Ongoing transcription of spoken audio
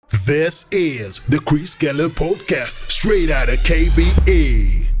This is the Chris Geller Podcast, straight out of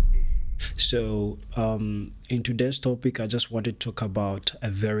KBE. So, in today's topic, I just want to talk about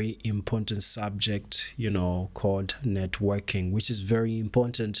a very important subject, called networking, which is very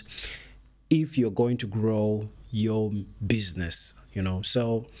important if you're going to grow your business,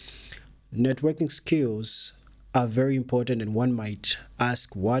 So, networking skills are very important, and one might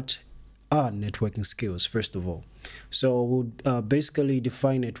ask, what are networking skills, first of all? So we'll basically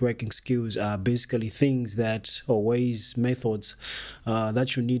define networking skills are basically things that, or ways, methods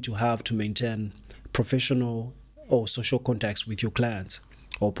that you need to have to maintain professional or social contacts with your clients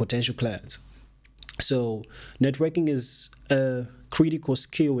or potential clients. So networking is a critical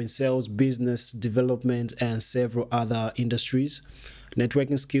skill in sales, business development, and several other industries.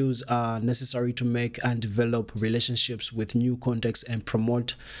 Networking skills are necessary to make and develop relationships with new contacts and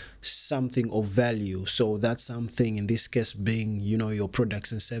promote something of value. So that's something, in this case, being, your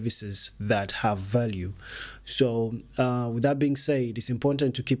products and services that have value. So with that being said, it's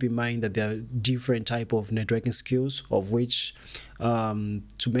important to keep in mind that there are different type of networking skills, of which,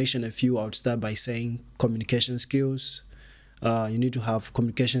 to mention a few, I would start by saying communication skills. You need to have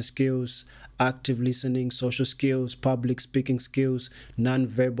communication skills, active listening, social skills, public speaking skills,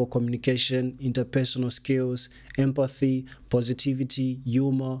 non-verbal communication, interpersonal skills, empathy, positivity,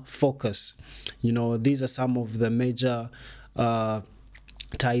 humor, focus. These are some of the major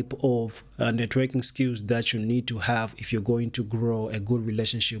type of networking skills that you need to have if you're going to grow a good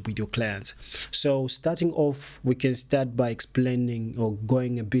relationship with your clients. So starting off, we can start by explaining or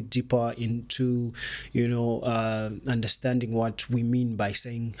going a bit deeper into understanding what we mean by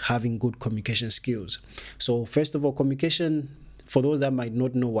saying having good communication skills. So first of all, communication, for those that might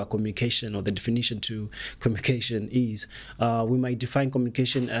not know what communication or the definition to communication is, we might define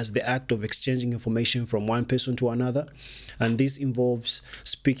communication as the act of exchanging information from one person to another. And this involves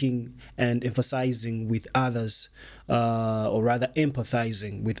speaking and emphasizing with others, or rather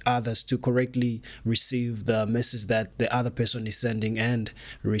empathizing with others to correctly receive the message that the other person is sending and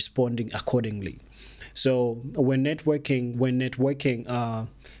responding accordingly. So when networking,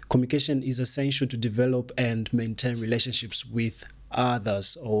 communication is essential to develop and maintain relationships with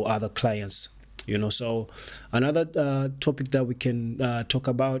others or other clients. So another topic that we can talk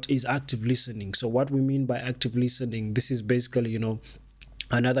about is active listening. So what we mean by active listening, this is basically,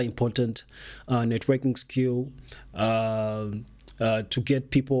 another important networking skill to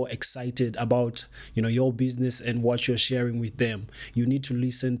get people excited about your business and what you're sharing with them. You need to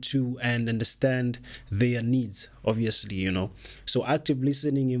listen to and understand their needs, obviously. So active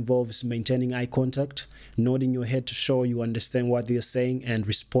listening involves maintaining eye contact, nodding your head to show you understand what they're saying, and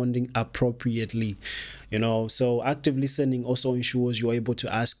responding appropriately. So active listening also ensures you're able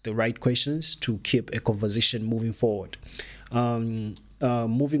to ask the right questions to keep a conversation moving forward.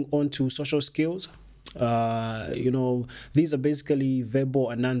 Moving on to social skills. These are basically verbal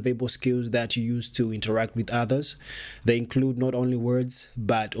and non-verbal skills that you use to interact with others. They include not only words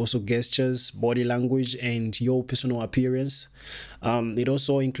but also gestures, body language, and your personal appearance. It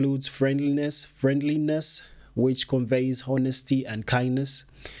also includes friendliness, which conveys honesty and kindness.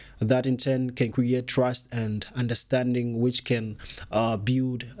 That in turn can create trust and understanding, which can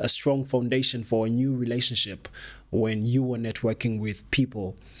build a strong foundation for a new relationship when you are networking with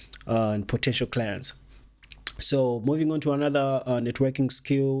people and potential clients. So moving on to another networking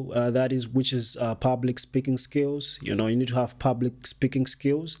skill, which is public speaking skills. You need to have public speaking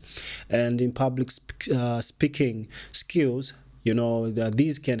skills, and in public speaking skills,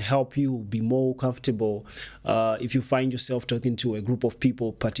 these can help you be more comfortable if you find yourself talking to a group of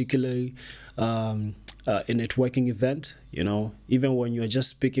people, particularly a networking event. Even when you're just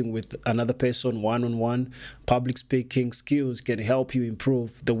speaking with another person one-on-one, public speaking skills can help you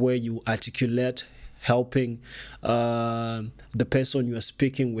improve the way you articulate, helping the person you are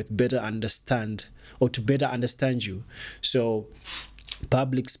speaking with better understand you. So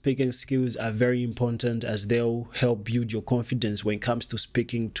public speaking skills are very important, as they'll help build your confidence when it comes to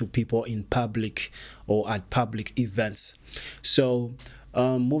speaking to people in public or at public events. So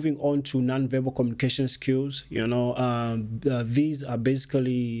moving on to non-verbal communication skills, these are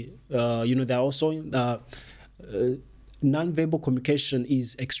basically, they're also non-verbal communication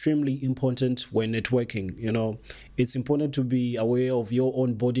is extremely important when networking. It's important to be aware of your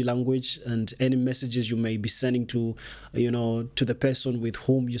own body language and any messages you may be sending to the person with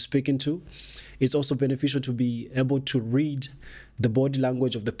whom you're speaking to. It's also beneficial to be able to read the body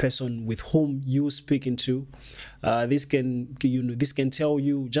language of the person with whom you're speaking to. This can tell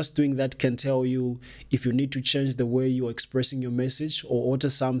you, just doing that can tell you if you need to change the way you're expressing your message or alter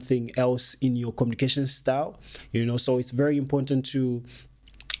something else in your communication style. So it's very important to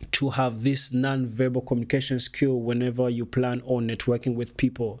to have this non-verbal communication skill whenever you plan on networking with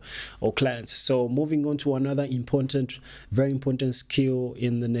people or clients. So moving on to another very important skill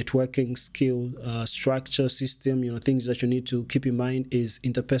in the networking skill structure system, things that you need to keep in mind is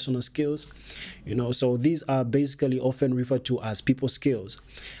interpersonal skills. So these are basically often referred to as people skills,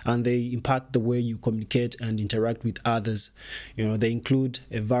 and they impact the way you communicate and interact with others. They include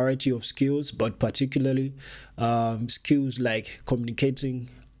a variety of skills, but particularly skills like communicating,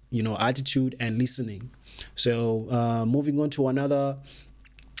 attitude and listening. So moving on to another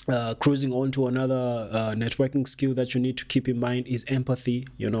cruising on to another networking skill that you need to keep in mind is empathy.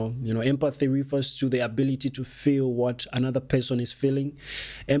 Empathy refers to the ability to feel what another person is feeling.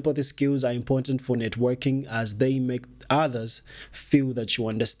 Empathy skills are important for networking as they make others feel that you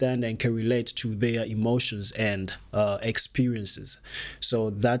understand and can relate to their emotions and experiences. So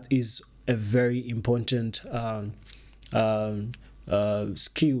that is a very important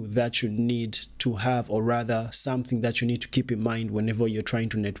skill that you need to have, or rather something that you need to keep in mind whenever you're trying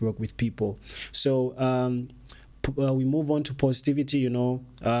to network with people. So we move on to positivity,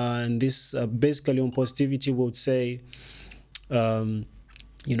 and this basically on positivity would say a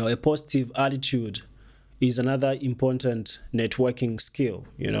positive attitude is another important networking skill,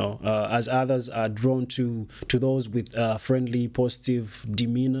 as others are drawn to those with friendly, positive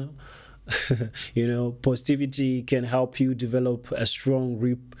demeanor. Positivity can help you develop a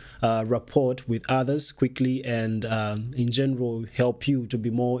strong rapport with others quickly, and in general help you to be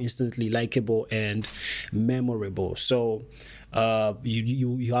more instantly likable and memorable. So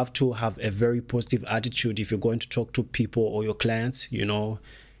you have to have a very positive attitude if you're going to talk to people or your clients.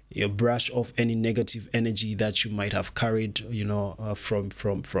 You brush off any negative energy that you might have carried,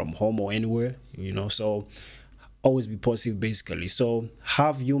 from home or anywhere. So always be positive, basically. So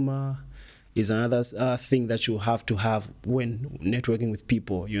have humor is another thing that you have to have when networking with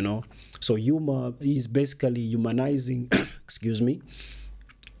people. So humor is basically humanizing. Excuse me,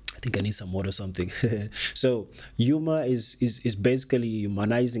 I think I need some water or something. So humor is basically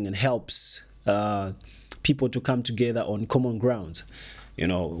humanizing and helps people to come together on common grounds.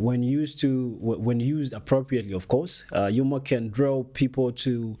 When used appropriately, of course, humor can draw people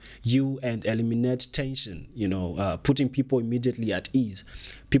to you and eliminate tension, putting people immediately at ease.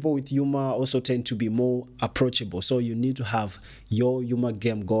 People with humor also tend to be more approachable, so you need to have your humor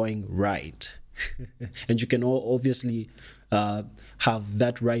game going right. And you can obviously have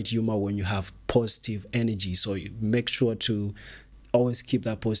that right humor when you have positive energy, so you make sure to always keep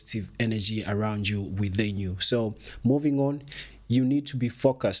that positive energy around you, within you. So moving on, you need to be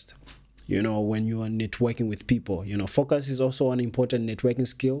focused, when you are networking with people. Focus is also an important networking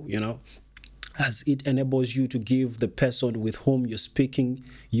skill, as it enables you to give the person with whom you're speaking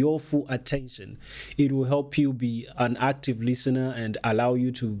your full attention. It will help you be an active listener and allow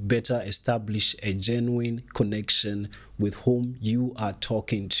you to better establish a genuine connection with whom you are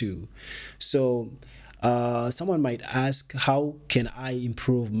talking to. So someone might ask, how can I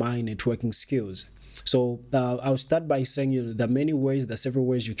improve my networking skills? So I'll start by saying, there are several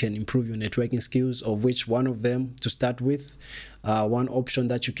ways you can improve your networking skills, of which one of them, to start with, one option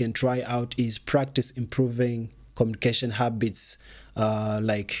that you can try out is practice improving communication habits. Let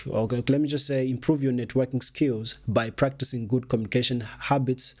me just say, improve your networking skills by practicing good communication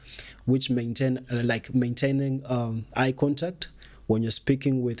habits, which maintaining eye contact when you're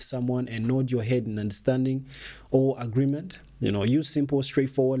speaking with someone, and nod your head in understanding or agreement. Use simple,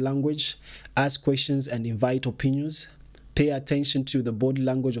 straightforward language, ask questions and invite opinions. Pay attention to the body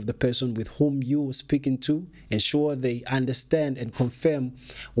language of the person with whom you are speaking to. Ensure they understand and confirm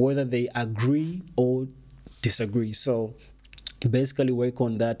whether they agree or disagree. So basically work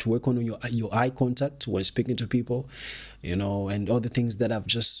on your eye contact when speaking to people, and all the things that I'm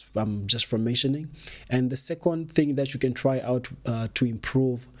just from mentioning. And the second thing that you can try out to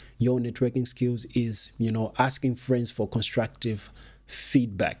improve your networking skills is, asking friends for constructive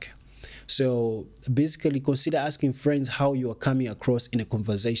feedback. So basically consider asking friends how you are coming across in a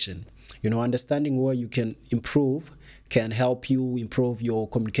conversation. Understanding where you can improve can help you improve your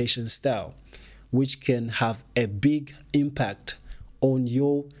communication style, which can have a big impact on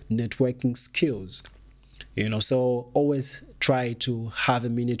your networking skills. So always try to have a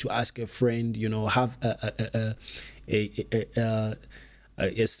minute to ask a friend, have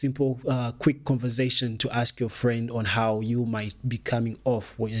a simple, quick conversation to ask your friend on how you might be coming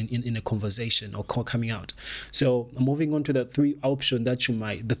off in a conversation or coming out. So moving on to the third option that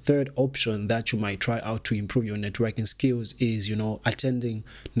you might try out to improve your networking skills is, attending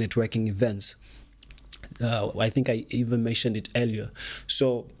networking events. I think I even mentioned it earlier.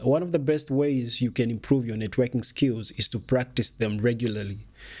 So one of the best ways you can improve your networking skills is to practice them regularly.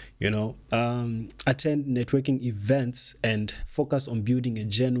 Attend networking events and focus on building a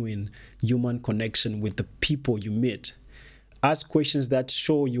genuine human connection with the people you meet. Ask questions that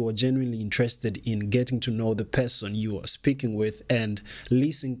show you are genuinely interested in getting to know the person you are speaking with, and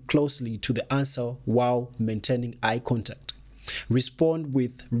listen closely to the answer while maintaining eye contact. Respond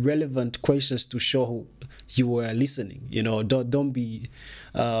with relevant questions to show you are listening. Don't be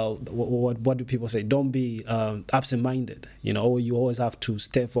what do people say? Don't be absent-minded. Or you always have to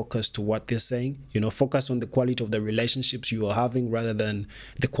stay focused to what they're saying. Focus on the quality of the relationships you are having rather than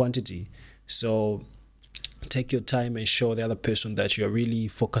the quantity. So take your time and show the other person that you're really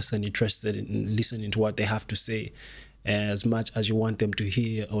focused and interested in listening to what they have to say, as much as you want them to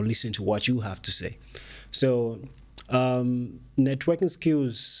hear or listen to what you have to say. So networking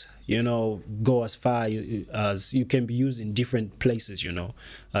skills, go as far as you can be used in different places,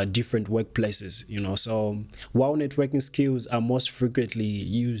 different workplaces, so while networking skills are most frequently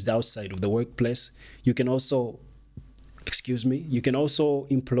used outside of the workplace, you can also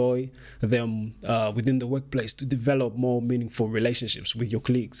employ them within the workplace to develop more meaningful relationships with your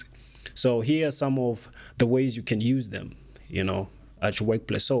colleagues. So here are some of the ways you can use them, at your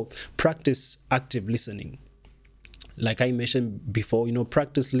workplace. So practice active listening. Like I mentioned before,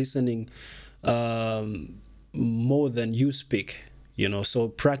 practice listening more than you speak. So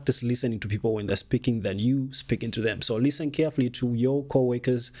practice listening to people when they're speaking than you speaking to them. So listen carefully to your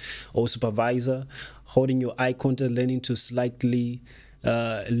coworkers or supervisor, holding your eye contact. Learning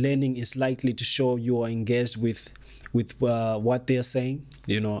is likely to show you are engaged with what they're saying.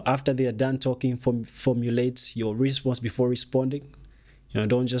 After they are done talking, formulate your response before responding.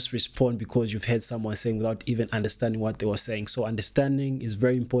 Don't just respond because you've heard someone saying without even understanding what they were saying. So understanding is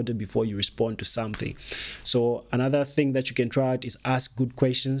very important before you respond to something. So another thing that you can try out is ask good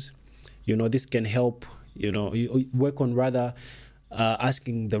questions. This can help, you work on rather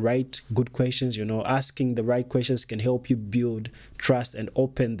asking the right good questions. Asking the right questions can help you build trust and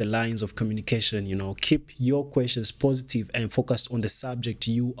open the lines of communication. Keep your questions positive and focused on the subject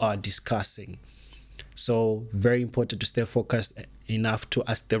you are discussing. So very important to stay focused enough to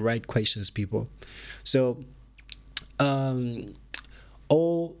ask the right questions, people. So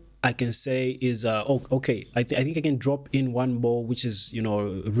all I can say is okay, I think I can drop in one more, which is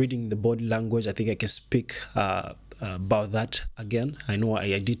reading the body language. I think I can speak about that again. I know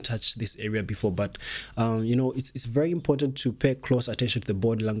I did touch this area before, but it's very important to pay close attention to the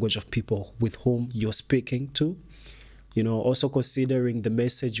body language of people with whom you're speaking to. Also considering the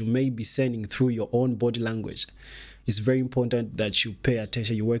message you may be sending through your own body language. It's very important that you pay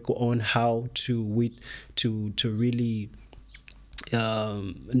attention. You work on how to really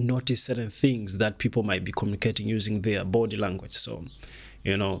notice certain things that people might be communicating using their body language. So,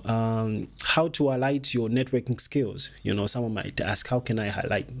 how to highlight your networking skills. Someone might ask, how can I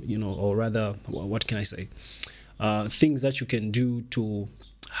highlight, or rather, what can I say? Things that you can do to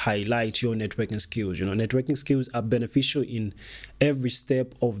highlight your networking skills. Networking skills are beneficial in every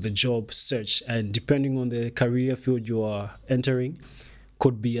step of the job search, and depending on the career field you are entering,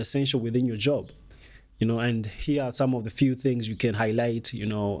 could be essential within your job. And here are some of the few things you can highlight,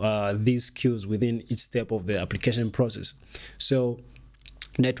 these skills within each step of the application process. So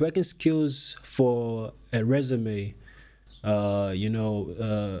networking skills for a resume, what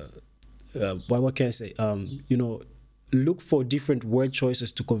can I say? Look for different word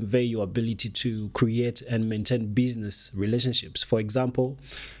choices to convey your ability to create and maintain business relationships. For example,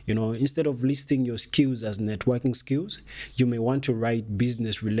 instead of listing your skills as networking skills, you may want to write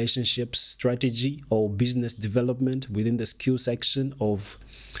business relationships strategy or business development within the skill section of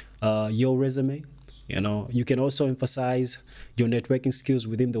your resume. You can also emphasize your networking skills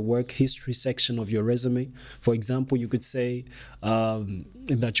within the work history section of your resume. For example, you could say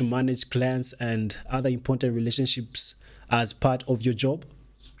that you manage clients and other important relationships as part of your job.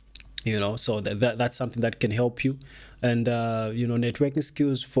 So that's something that can help you. And networking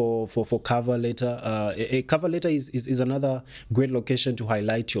skills for cover letter. A cover letter is another great location to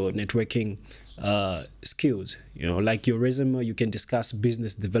highlight your networking skills. Like your resume, you can discuss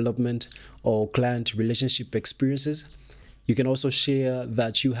business development or client relationship experiences. You can also share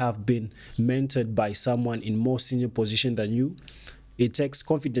that you have been mentored by someone in more senior position than you. It takes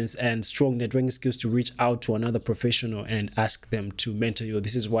confidence and strong networking skills to reach out to another professional and ask them to mentor you.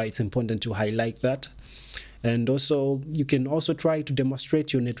 This is why it's important to highlight that. And also, you can also try to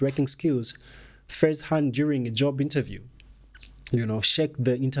demonstrate your networking skills firsthand during a job interview. Shake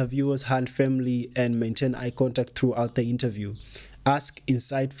the interviewer's hand firmly and maintain eye contact throughout the interview. Ask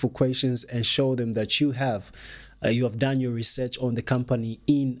insightful questions and show them that you have done your research on the company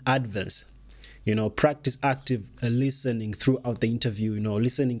in advance. Practice active listening throughout the interview,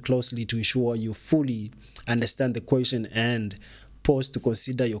 listening closely to ensure you fully understand the question, and pause to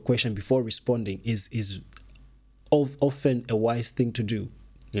consider your question before responding is often a wise thing to do.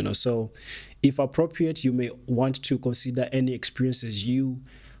 So if appropriate, you may want to consider any experiences you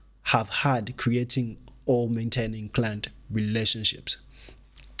have had creating or maintaining client relationships.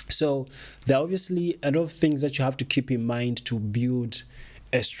 So there are obviously a lot of things that you have to keep in mind to build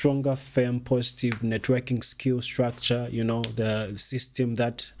a stronger, firm, positive networking skill structure, the system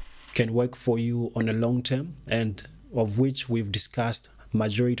that can work for you on a long term, and of which we've discussed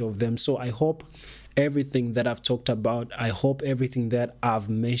majority of them. So I hope everything that I've talked about, I hope everything that I've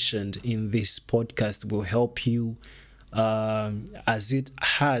mentioned in this podcast will help you, as it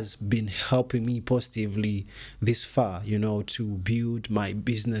has been helping me positively this far, to build my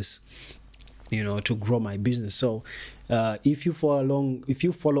business, to grow my business. So if you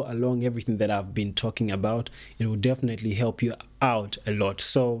follow along everything that I've been talking about, it will definitely help you out a lot.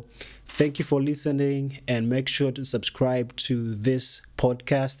 So thank you for listening, and make sure to subscribe to this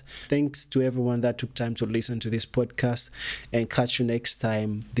podcast. Thanks to everyone that took time to listen to this podcast, and catch you next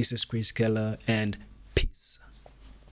time. This is Chris Keller, and peace.